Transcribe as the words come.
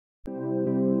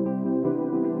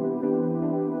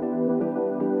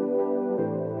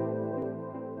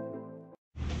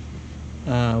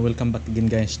Welcome back again,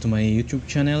 guys, to my YouTube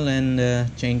channel, and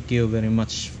thank you very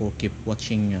much for keep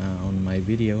watching on my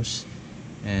videos,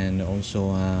 and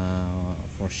also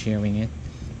for sharing it.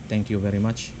 Thank you very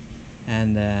much.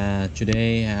 And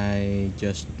today I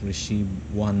just received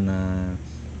one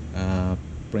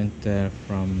printer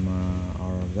from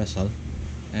our vessel,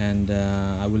 and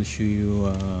I will show you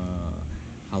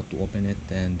how to open it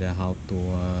and how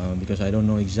to because I don't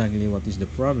know exactly what is the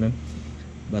problem,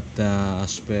 but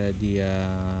as per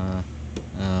the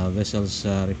vessel's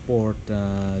report,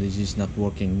 this is not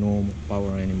working, no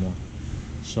power anymore.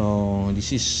 So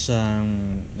this is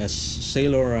a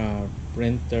sailor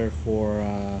printer for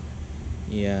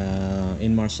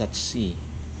INMARSAT-C.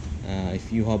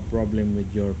 If you have problem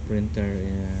with your printer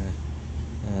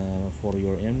for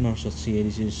your INMARSAT-C,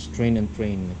 this is train and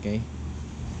train, okay?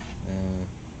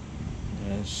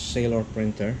 Sailor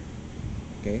printer,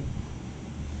 okay?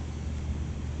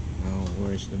 Now,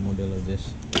 where is the model of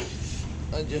this?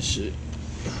 I just here.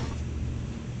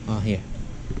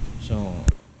 So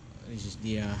this is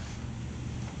the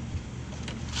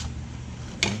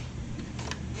okay.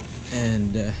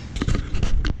 And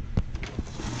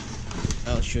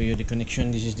I'll show you the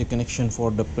connection. This is the connection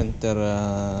for the printer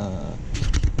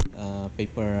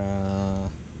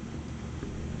paper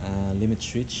limit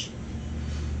switch,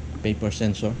 paper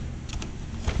sensor.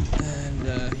 And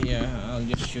here I'll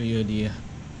just show you the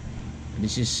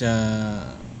this is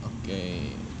okay,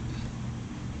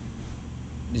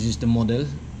 this is the model,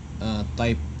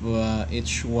 type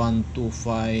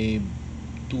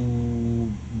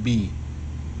H1252B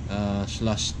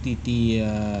slash TT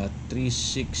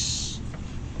 36,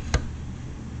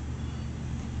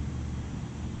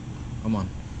 come on,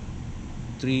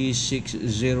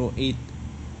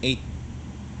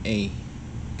 36088A.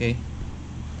 okay,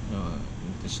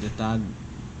 this is the tag.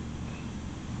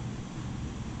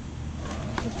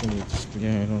 Hopefully it's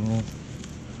clear. I don't know,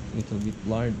 a little bit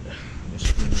blurred.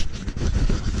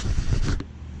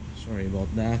 Sorry about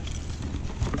that.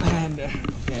 And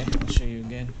okay, I'll show you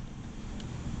again.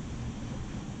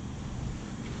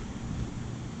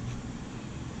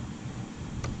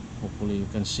 Hopefully you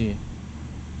can see it.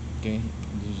 Okay,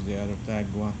 this is the other tag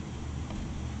one,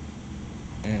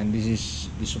 and this is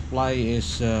the supply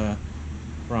is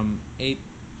from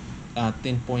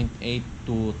 10.8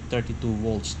 to 32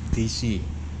 volts DC.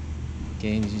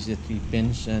 Okay, this is the 3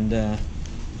 pins. And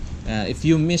if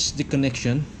you miss the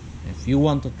connection, if you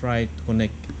want to try to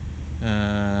connect,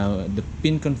 the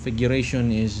pin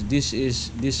configuration is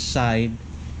this side.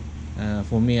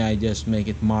 For me, I just make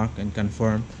it mark and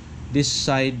confirm. This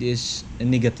side is a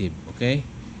negative, okay,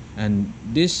 and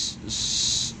this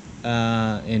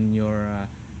in your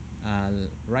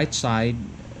right side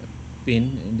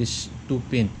pin, and this 2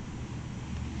 pin,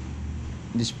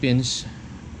 these pins,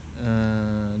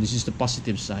 this is the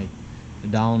positive side, the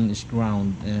down is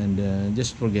ground, and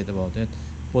just forget about it.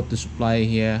 Put the supply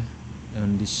here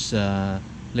on this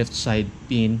left side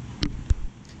pin.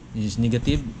 This is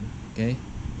negative, okay,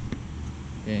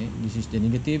 this is the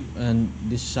negative, and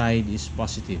this side is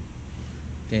positive.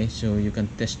 Okay, so you can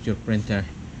test your printer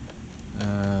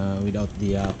without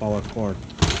the power cord.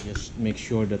 Just make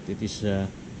sure that it is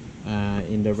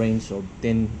in the range of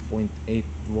 10.8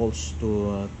 volts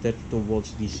to 32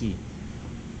 volts DC.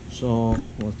 So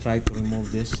we'll try to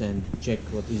remove this and check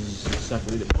what is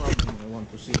exactly the problem I want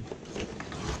to see.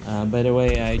 By the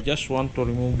way, I just want to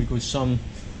remove because some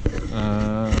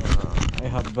I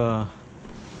have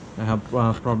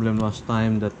problem last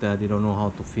time that they don't know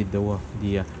how to feed the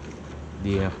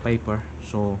paper.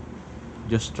 So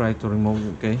just try to remove.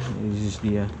 Okay, this is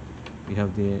the we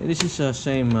have the this is the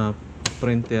same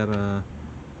printer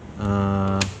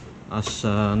as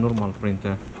normal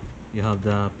printer. You have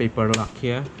the paper lock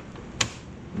here,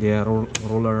 the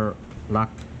roller lock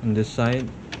on this side,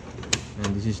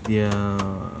 and this is the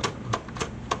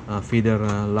feeder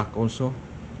lock also.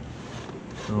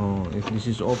 So if this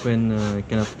is open, I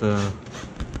cannot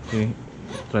okay,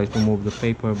 try to move the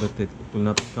paper, but it will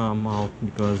not come out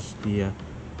because the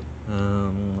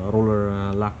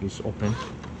roller lock is open.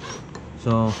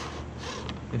 So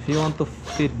if you want to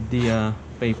fit the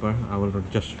paper, I will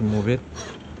just remove it.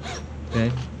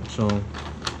 Okay, so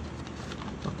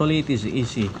actually it is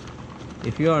easy.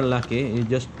 If you are lucky, you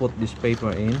just put this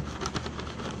paper in,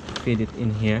 feed it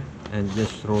in here, and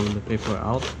just roll the paper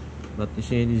out. But you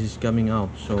see, this is coming out,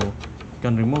 so you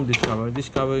can remove this cover. This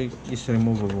cover is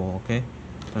removable, okay?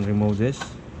 You can remove this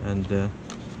and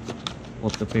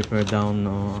put the paper down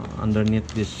underneath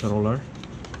this roller.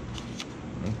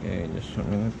 Okay, just a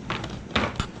minute. A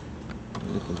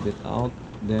little bit out,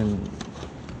 then,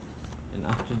 and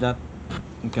after that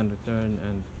you can return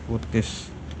and put this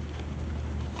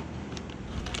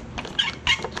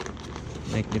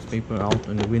make the paper out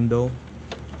on the window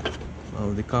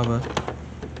of the cover,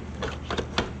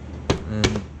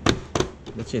 and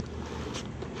that's it.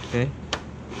 Okay,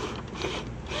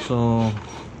 so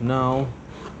now,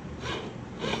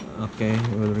 okay,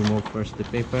 we'll remove first the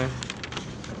paper.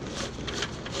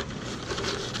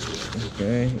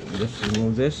 Okay, just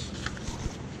remove this,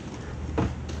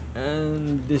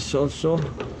 and this also.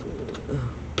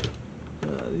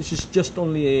 This is just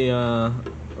only a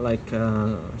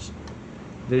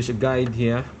there's a guide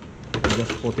here. You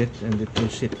just put it and it will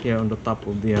sit here on the top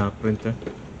of the printer.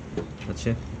 That's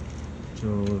it. So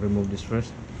remove this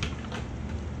first,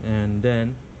 and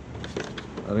then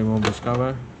remove this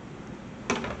cover.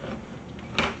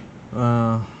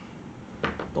 To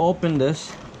open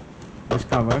this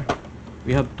cover,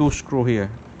 we have two screws here.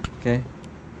 Okay,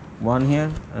 one here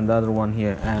and the other one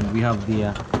here, and we have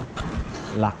the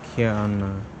lock here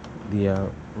on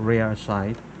the rear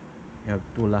side. You have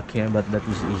two lock here, but that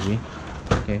is easy.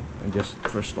 Okay, and just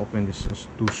first open this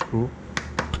two screw.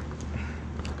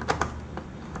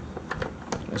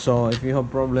 So if you have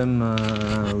problem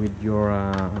with your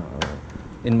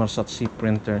INMARSAT-C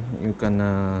printer, you can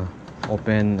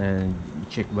open and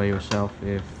check by yourself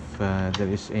if there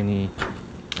is any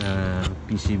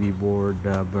PCB board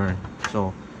burn.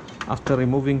 So after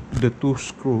removing the two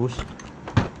screws,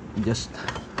 just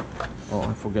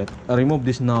I forget, remove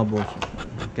this knob also.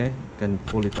 Okay, you can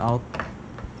pull it out,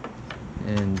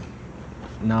 and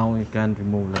now you can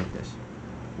remove like this.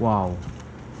 Wow,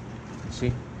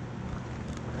 see,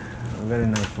 a very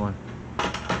nice one.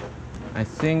 I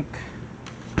think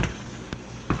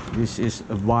this is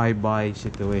a bye-bye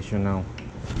situation now.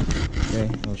 Okay,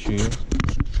 I'll show you.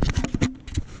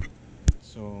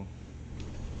 So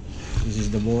this is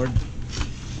the board.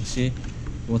 See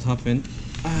what happened?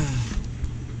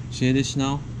 See this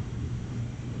now?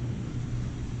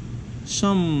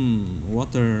 Some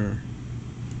water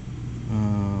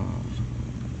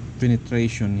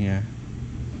penetration here.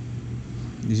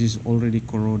 This is already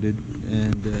corroded,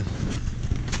 and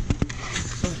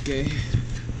okay,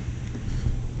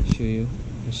 show you.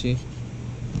 You see,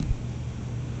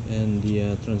 and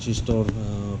the transistor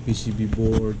PCB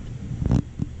board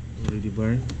already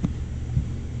burned.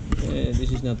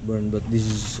 This is not burned, but this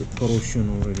is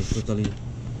corrosion already, totally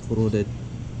corroded,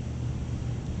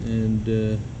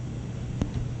 and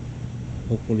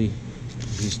hopefully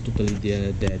this is totally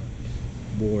dead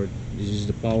board. This is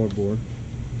the power board.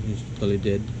 It's totally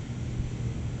dead.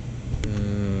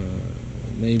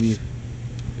 Maybe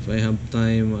if I have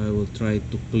time, I will try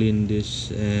to clean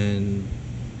this, and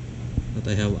but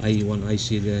I have one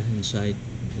IC there inside.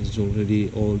 It's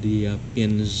already, all the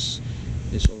pins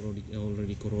is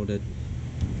already corroded.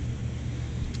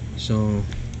 So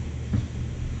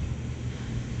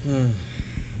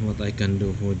what I can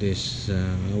do for this,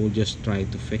 I will just try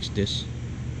to fix this.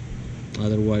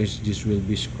 Otherwise this will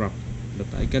be scrapped, but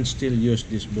I can still use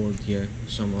this board here.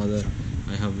 Some other,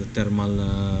 I have the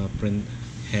thermal print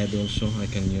head also. I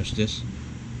can use this,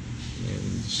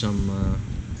 and some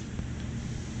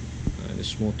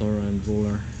this motor and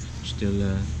roller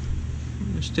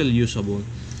still usable,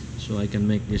 so I can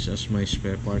make this as my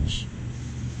spare parts.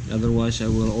 Otherwise I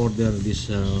will order this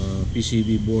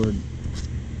PCB board.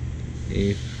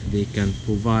 If they can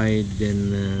provide,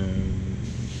 then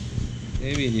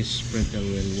maybe this printer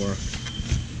will work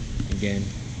again.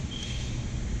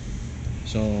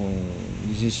 So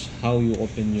this is how you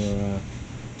open your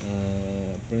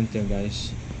printer,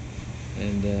 guys.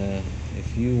 And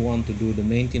if you want to do the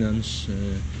maintenance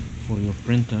for your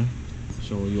printer,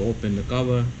 so you open the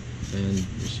cover, and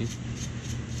you see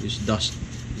this dust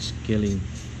is killing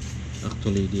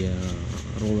actually the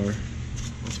roller,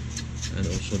 and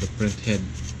also the print head.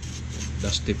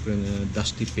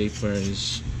 Dusty paper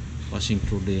is passing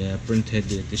through the print head.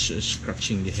 It is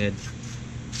scratching the head.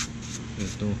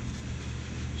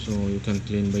 So you can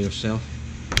clean by yourself.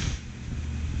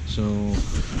 So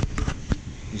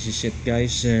this is it,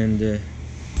 guys, and really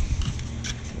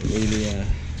well,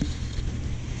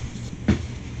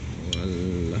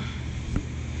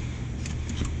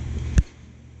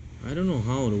 I don't know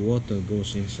how the water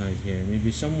goes inside here.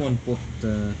 Maybe someone put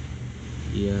the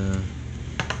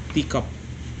teacup.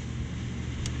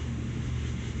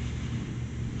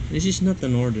 This is not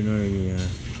an ordinary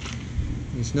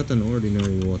it's not an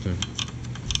ordinary water.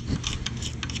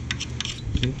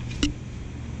 See?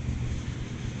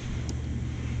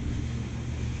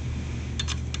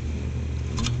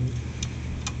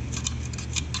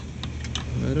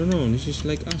 I don't know, this is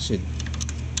like acid.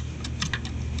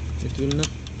 It will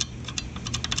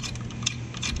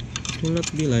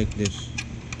not be like this.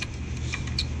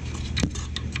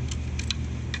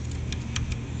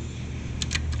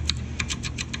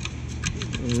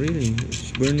 really,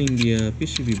 it's burning the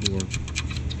PCB board.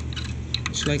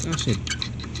 It's like acid.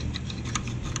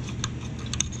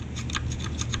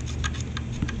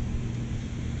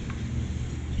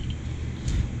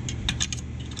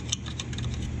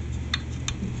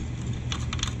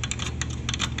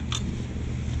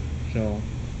 So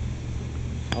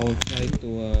I will try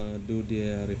to do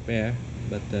the repair,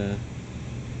 but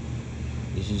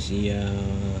this is the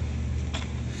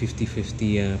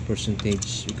 50-50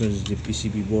 percentage because the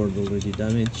PCB board already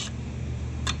damaged,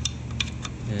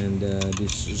 and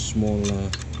this small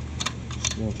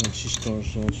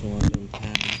transistors also I don't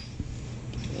have.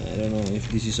 I don't know if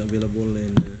this is available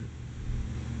in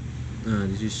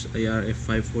this is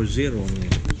ARF540 only,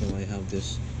 so I have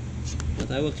this, but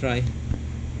I will try.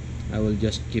 I will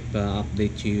just keep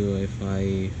update to you if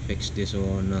I fix this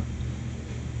or not,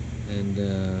 and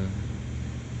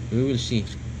we will see.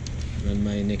 In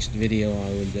my next video I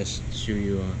will just show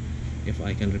you if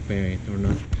I can repair it or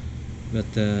not. But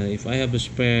if I have a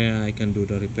spare, I can do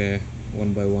the repair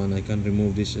one by one. I can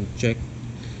remove this and check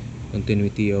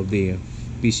continuity of the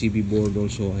PCB board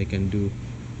also. I can do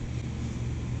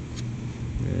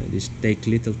this take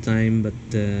little time, but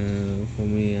for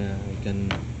me I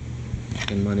can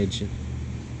manage it.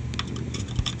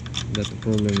 But the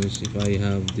problem is if I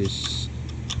have this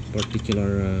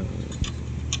particular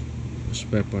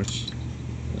spare parts,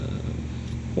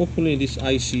 hopefully this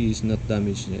IC is not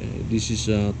damaged. This is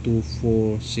 2,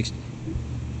 4, 6,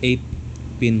 8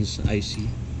 pins IC.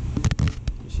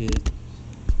 You see it?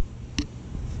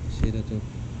 See that one?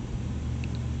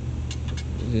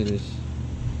 Here it is.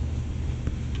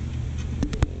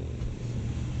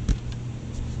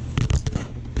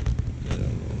 I don't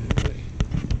know.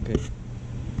 Okay.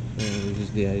 This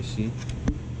is the IC.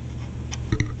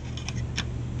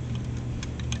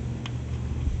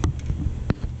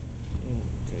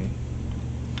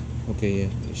 Okay, yeah,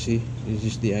 you see, this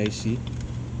is the IC,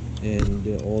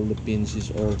 and all the pins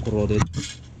is all corroded,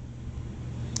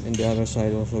 and the other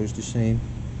side also is the same.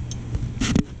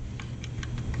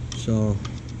 So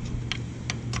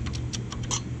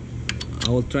I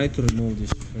will try to remove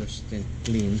this first and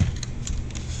clean,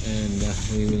 and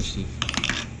we will see.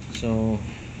 So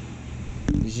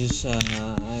this is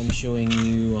I'm showing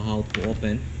you how to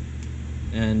open,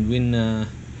 and when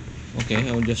okay,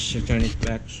 I will just turn it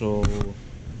back so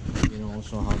you know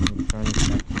also how to turn it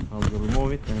back, how to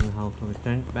remove it and how to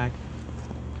return it back.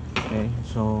 Okay,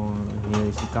 so here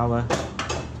is the cover.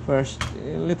 First,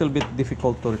 a little bit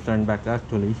difficult to return back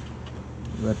actually,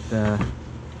 but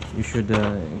you should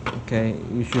okay,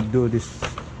 you should do this,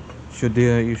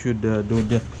 you should do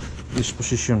this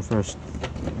position first.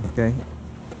 Okay,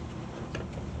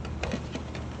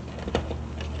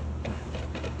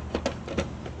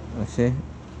 see,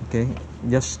 okay,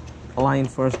 just align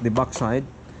first the back side,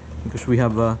 because we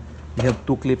have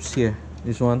two clips here,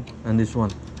 this one and this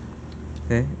one.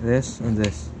 Okay, this and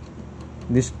this.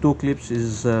 These two clips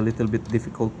is a little bit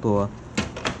difficult to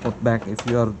put back. If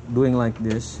you are doing like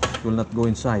this, it will not go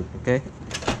inside. Okay,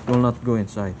 it will not go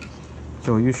inside,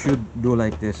 so you should do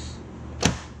like this.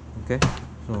 Okay,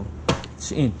 so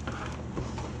it's in.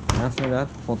 After that,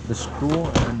 put the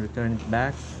screw and return it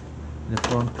back, the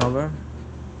front cover,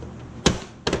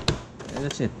 and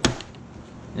that's it.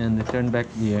 And return back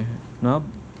the knob.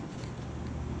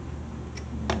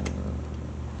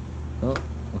 Oh,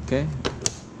 okay,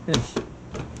 finish.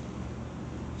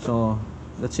 So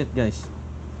that's it, guys,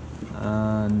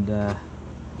 and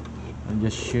I'm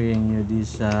just showing you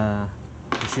this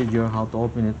procedure how to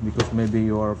open it, because maybe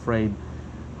you are afraid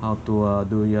how to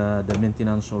do the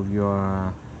maintenance of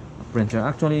your printer.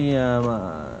 Actually,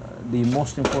 the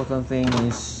most important thing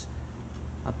is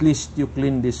at least you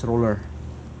clean this roller.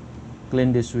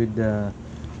 Clean this with the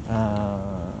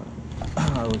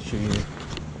I will show you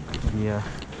the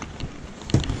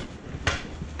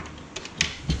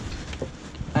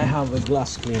I have a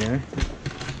glass cleaner,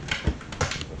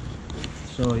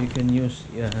 so you can use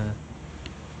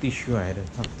tissue. I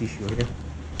don't have tissue here,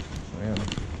 so, yeah.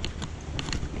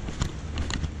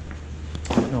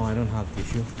 No, I don't have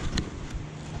tissue,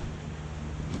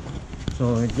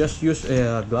 so just use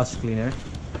a glass cleaner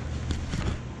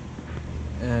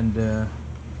and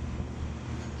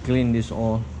clean this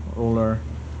all roller,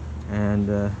 and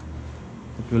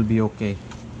it will be okay.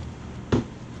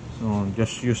 So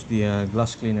just use the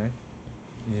glass cleaner.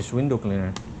 This is window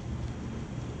cleaner,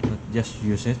 but just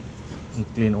use it and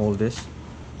clean all this,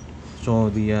 so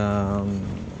the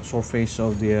surface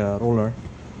of the roller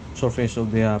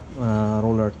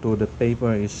to the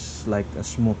paper is like a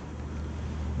smooth,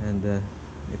 and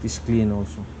it is clean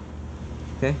also.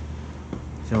 Okay,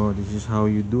 so this is how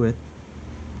you do it.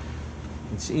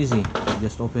 It's easy.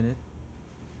 Just open it.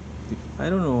 I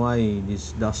don't know why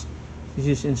this dust. This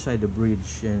is inside the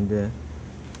bridge, and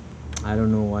I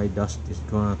don't know why dust is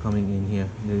coming in here.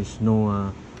 There is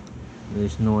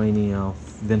no any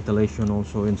ventilation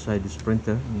also inside this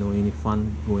printer. No any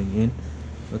fan going in,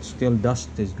 but still dust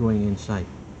is going inside.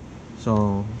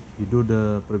 So you do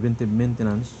the preventive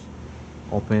maintenance,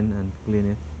 open and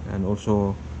clean it, and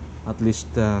also at least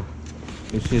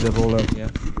you see the roller here.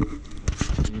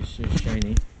 It's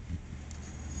shiny.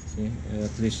 See,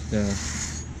 at least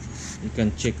you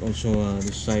can check also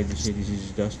this side. You see this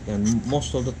is dust, and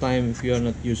most of the time if you are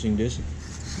not using this,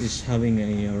 it's having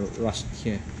a rust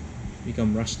here,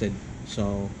 become rusted.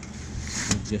 So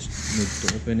you just need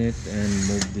to open it and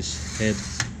move this head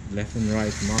left and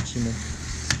right maximum,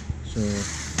 so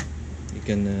you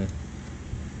can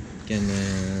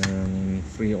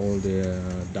free all the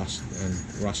dust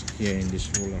and rust here in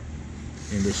this roller,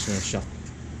 in this shaft,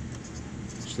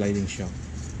 sliding shaft.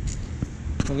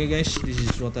 Okay guys, this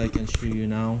is what I can show you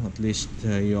now. At least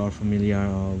you are familiar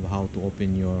of how to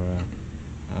open your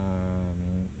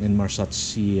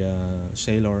INMARSAT-C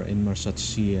Sailor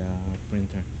INMARSAT-C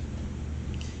printer.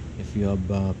 If you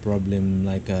have a problem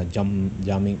like a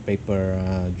jamming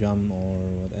paper jam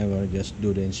or whatever, just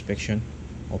do the inspection,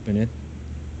 open it,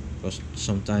 because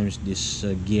sometimes this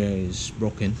gear is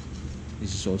broken.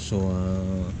 This is also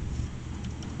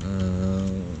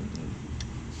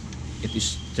it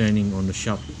is turning on the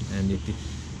shaft, and you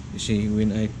see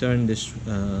when I turn this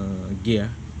gear,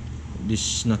 this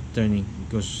is not turning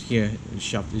because here the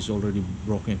shaft is already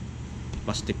broken.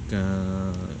 Plastic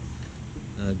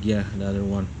gear, the other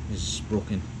one is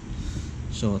broken.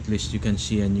 So at least you can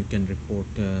see and you can report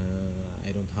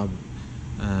I don't have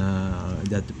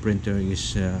that the printer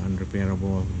is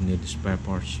unrepairable, need spare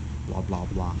parts, blah blah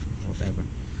blah, whatever.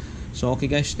 So okay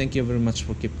guys, thank you very much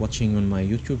for keep watching on my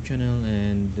YouTube channel,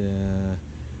 and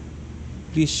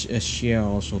please share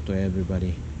also to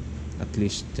everybody. At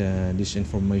least this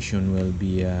information will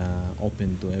be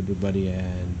open to everybody,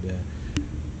 and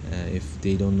if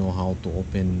they don't know how to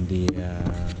open the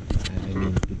I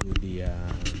mean to do the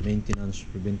maintenance,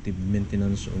 preventive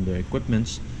maintenance on their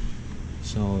equipments,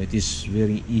 so it is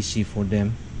very easy for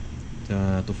them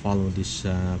to follow this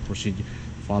procedure,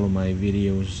 follow my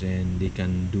videos, and they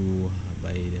can do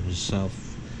by themselves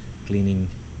cleaning,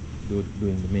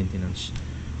 doing the maintenance.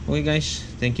 Okay guys,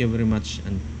 thank you very much,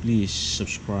 and please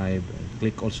subscribe and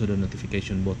click also the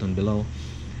notification button below,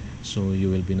 so you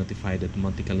will be notified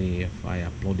automatically if I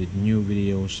uploaded new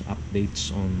videos,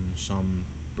 updates on some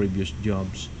previous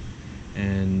jobs.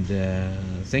 And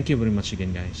thank you very much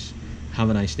again guys.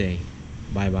 Have a nice day.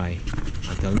 Bye bye.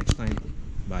 Until next time.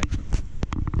 Bye.